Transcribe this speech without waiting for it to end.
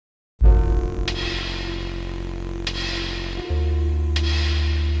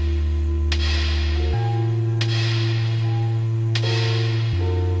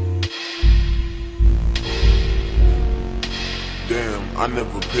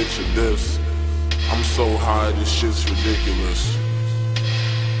never pictured this. I'm so high, this shit's ridiculous.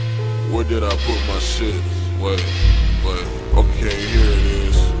 Where did I put my shit? Wait, okay, here it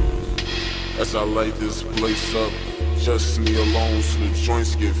is. As I light this place up, just me alone, so the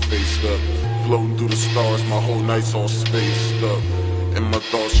joints get faced up. Floating through the stars, my whole night's all spaced up. And my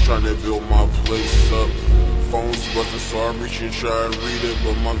thoughts trying to build my place up. Phone's buzzing, so I reach and try to read it,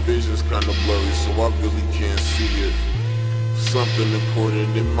 but my vision's kinda blurry, so I really can't see it. Something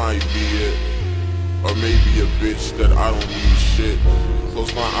important, it might be it. Or maybe a bitch that I don't need shit.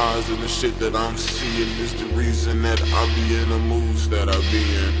 Close my eyes and the shit that I'm seeing is the reason that I be in the moods that I be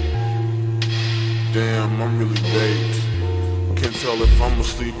in. Damn, I'm really baked. Can't tell if I'm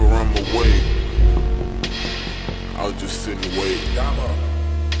asleep or I'm awake. I'll just sit and wait.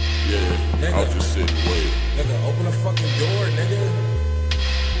 Yeah, nigga, I'll just sit and wait. Nigga, open the fucking door, nigga.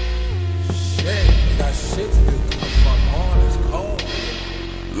 Shit, we got shit to do. Come the fuck on, it's cold.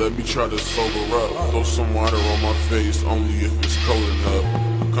 Let me try to sober up. Throw some water on my face, only if it's cold enough.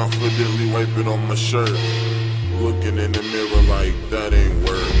 Confidently wipe it on my shirt. Looking in the mirror like that ain't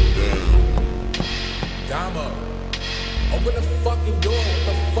work. Damn. Damo, open the fucking door. What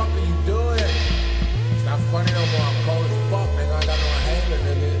the fuck are you doing? It's not funny no more. I'm cold as fuck, nigga. I got no hanger,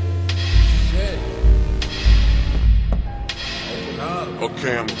 nigga. Shit. Open up.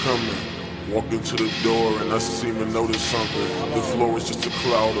 Okay, I'm coming. Walk into the door and I seem to notice something. The floor is just a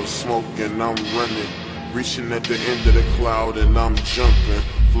cloud of smoke and I'm running. Reaching at the end of the cloud and I'm jumping.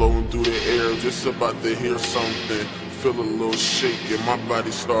 Flowing through the air, just about to hear something. Feel a little shake and my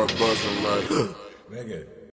body start buzzing like nigga.